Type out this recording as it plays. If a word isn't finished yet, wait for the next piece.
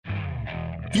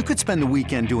You could spend the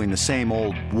weekend doing the same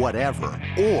old whatever,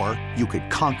 or you could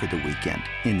conquer the weekend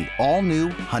in the all-new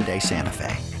Hyundai Santa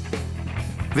Fe.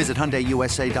 Visit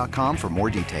HyundaiUSA.com for more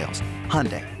details.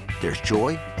 Hyundai, there's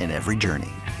joy in every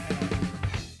journey.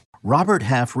 Robert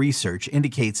Half research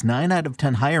indicates 9 out of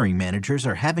 10 hiring managers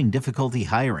are having difficulty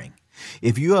hiring.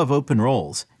 If you have open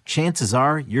roles, chances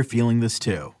are you're feeling this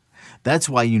too. That's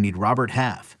why you need Robert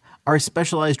Half. Our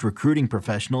specialized recruiting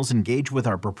professionals engage with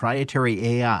our proprietary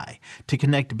AI to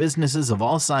connect businesses of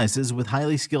all sizes with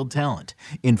highly skilled talent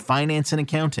in finance and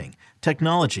accounting,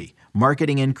 technology,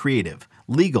 marketing and creative,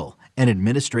 legal, and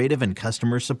administrative and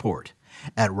customer support.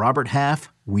 At Robert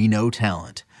Half, we know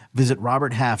talent. Visit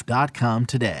roberthalf.com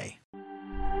today.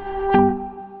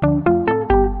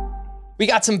 We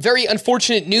got some very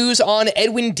unfortunate news on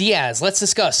Edwin Diaz. Let's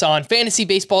discuss on Fantasy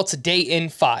Baseball Today in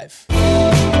 5.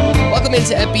 Welcome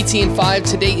into FBT in 5.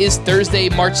 Today is Thursday,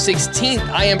 March 16th.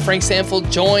 I am Frank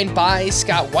Stanfield, joined by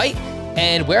Scott White,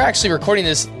 and we're actually recording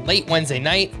this late Wednesday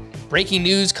night. Breaking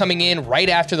news coming in right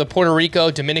after the Puerto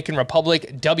Rico-Dominican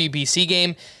Republic WBC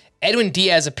game. Edwin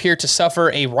Diaz appeared to suffer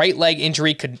a right leg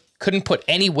injury, couldn't put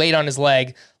any weight on his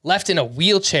leg, left in a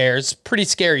wheelchair. It's a pretty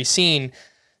scary scene.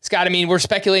 Scott, I mean, we're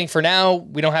speculating for now.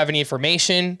 We don't have any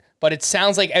information, but it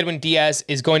sounds like Edwin Diaz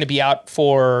is going to be out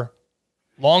for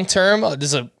long-term.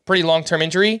 This is a pretty long-term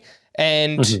injury.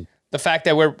 And the fact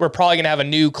that we're probably going to have a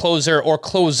new closer or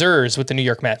closers with the New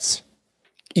York Mets.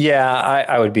 Yeah,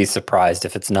 I would be surprised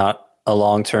if it's not a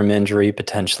long-term injury,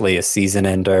 potentially a season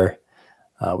ender.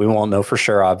 We won't know for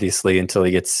sure, obviously, until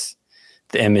he gets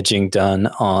the imaging done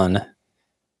on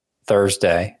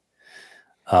Thursday.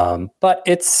 But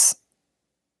it's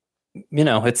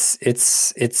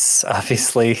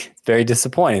obviously very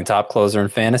disappointing. Top closer in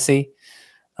fantasy.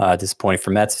 Disappointing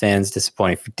for Mets fans,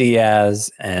 disappointing for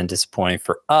Diaz, and disappointing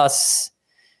for us.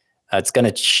 It's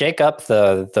going to shake up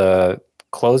the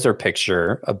closer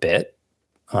picture a bit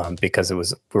because we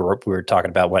were talking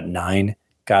about 9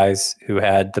 guys who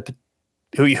had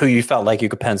who you felt like you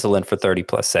could pencil in for 30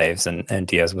 plus saves, and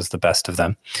Diaz was the best of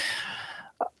them.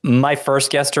 My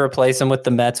first guess to replace him with the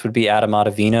Mets would be Adam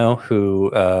Ottavino, who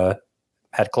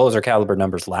had closer caliber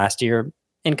numbers last year,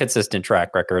 inconsistent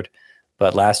track record.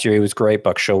 But last year he was great.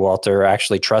 Buck Showalter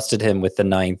actually trusted him with the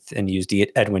 9th and used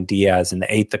Edwin Diaz in the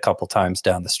 8th a couple times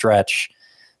down the stretch.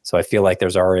 So I feel like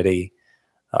there's already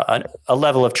a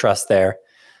level of trust there.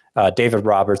 David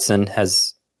Robertson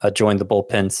has joined the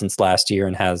bullpen since last year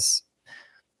and has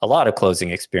a lot of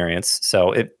closing experience.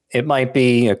 So it might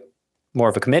be more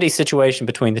of a committee situation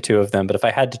between the two of them. But if I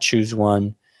had to choose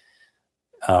one,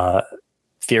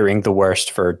 fearing the worst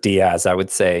for Diaz, I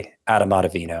would say Adam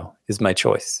Ottavino is my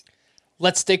choice.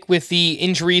 Let's stick with the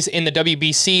injuries in the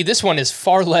WBC. This one is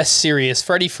far less serious.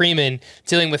 Freddie Freeman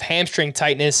dealing with hamstring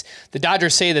tightness. The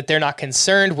Dodgers say that they're not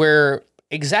concerned. We're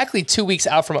exactly 2 weeks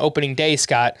out from opening day,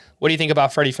 Scott. What do you think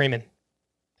about Freddie Freeman?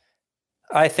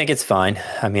 I think it's fine.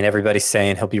 I mean, everybody's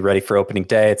saying he'll be ready for opening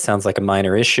day. It sounds like a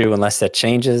minor issue. Unless that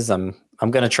changes, I'm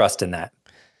going to trust in that.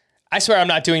 I swear I'm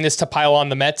not doing this to pile on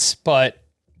the Mets, but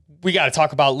we got to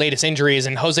talk about latest injuries.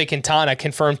 And Jose Quintana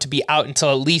confirmed to be out until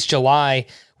at least July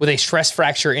with a stress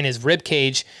fracture in his rib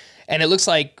cage. And it looks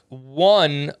like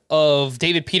one of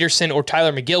David Peterson or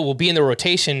Tyler McGill will be in the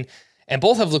rotation, and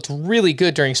both have looked really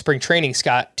good during spring training.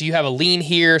 Scott, do you have a lean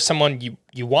here? Someone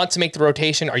you want to make the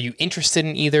rotation? Are you interested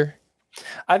in either?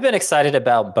 I've been excited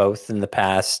about both in the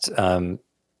past.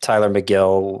 Tyler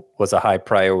McGill was a high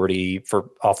priority for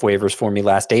off waivers for me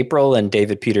last April, and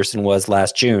David Peterson was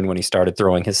last June when he started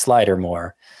throwing his slider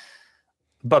more.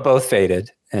 But both faded.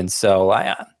 And so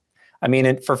I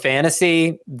mean, for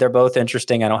fantasy, they're both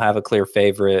interesting. I don't have a clear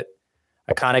favorite.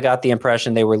 I kind of got the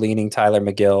impression they were leaning Tyler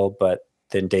McGill, but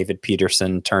then David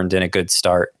Peterson turned in a good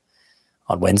start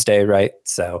on Wednesday, right?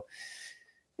 So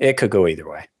it could go either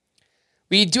way.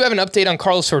 We do have an update on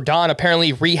Carlos Rodon.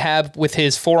 Apparently rehab with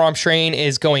his forearm strain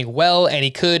is going well, and he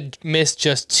could miss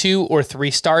just 2 or 3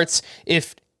 starts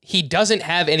if he doesn't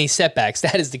have any setbacks.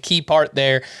 That is the key part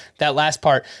there, that last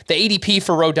part. The ADP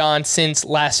for Rodon since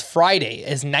last Friday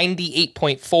is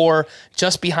 98.4,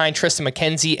 just behind Tristan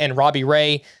McKenzie and Robbie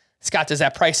Ray. Scott, does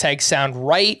that price tag sound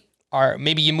right? Or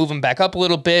maybe you move him back up a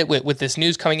little bit with this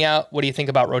news coming out. What do you think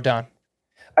about Rodon?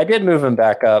 I did move him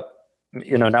back up,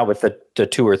 not with the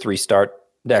 2 or 3 start,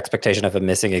 the expectation of him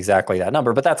missing exactly that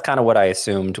number, but that's kind of what I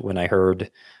assumed when I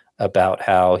heard about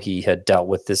how he had dealt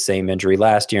with the same injury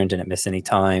last year and didn't miss any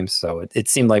time. So it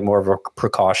seemed like more of a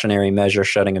precautionary measure,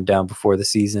 shutting him down before the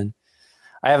season.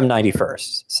 I have him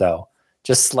 91st, so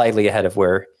just slightly ahead of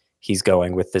where he's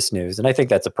going with this news. And I think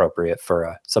that's appropriate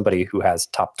for somebody who has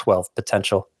top 12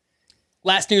 potential.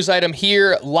 Last news item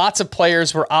here, lots of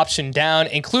players were optioned down,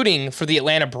 including for the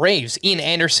Atlanta Braves. Ian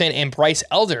Anderson and Bryce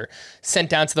Elder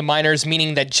sent down to the minors,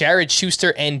 meaning that Jared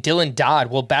Schuster and Dylan Dodd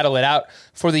will battle it out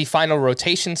for the final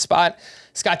rotation spot.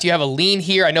 Scott, do you have a lean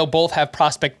here? I know both have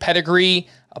prospect pedigree.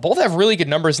 Both have really good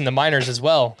numbers in the minors as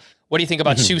well. What do you think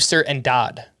about Schuster and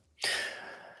Dodd?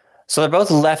 So they're both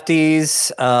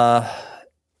lefties,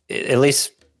 at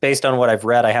least based on what I've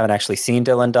read. I haven't actually seen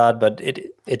Dylan Dodd, but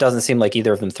it doesn't seem like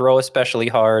either of them throw especially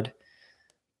hard.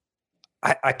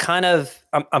 I'm kind of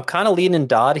leaning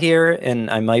Dodd here, and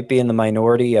I might be in the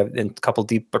minority. In a couple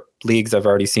deep leagues, I've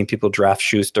already seen people draft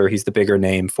Schuster. He's the bigger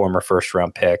name, former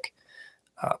first-round pick.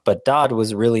 But Dodd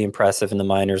was really impressive in the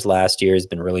minors last year. He's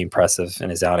been really impressive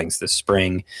in his outings this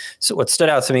spring. So what stood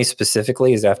out to me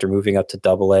specifically is after moving up to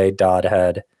Double-A, Dodd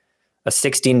had a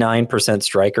 69%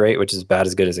 strike rate, which is about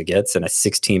as good as it gets, and a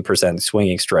 16%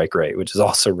 swinging strike rate, which is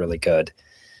also really good.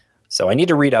 So I need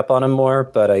to read up on him more,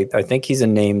 but I think he's a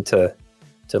name to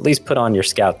at least put on your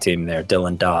scout team there,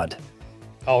 Dylan Dodd.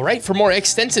 All right, for more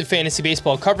extensive fantasy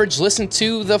baseball coverage, listen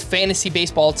to the Fantasy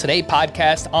Baseball Today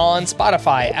podcast on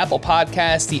Spotify, Apple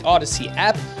Podcasts, the Odyssey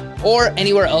app, or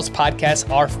anywhere else podcasts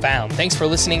are found. Thanks for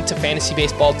listening to Fantasy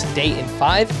Baseball Today in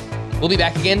 5. We'll be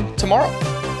back again tomorrow.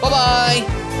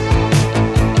 Bye-bye.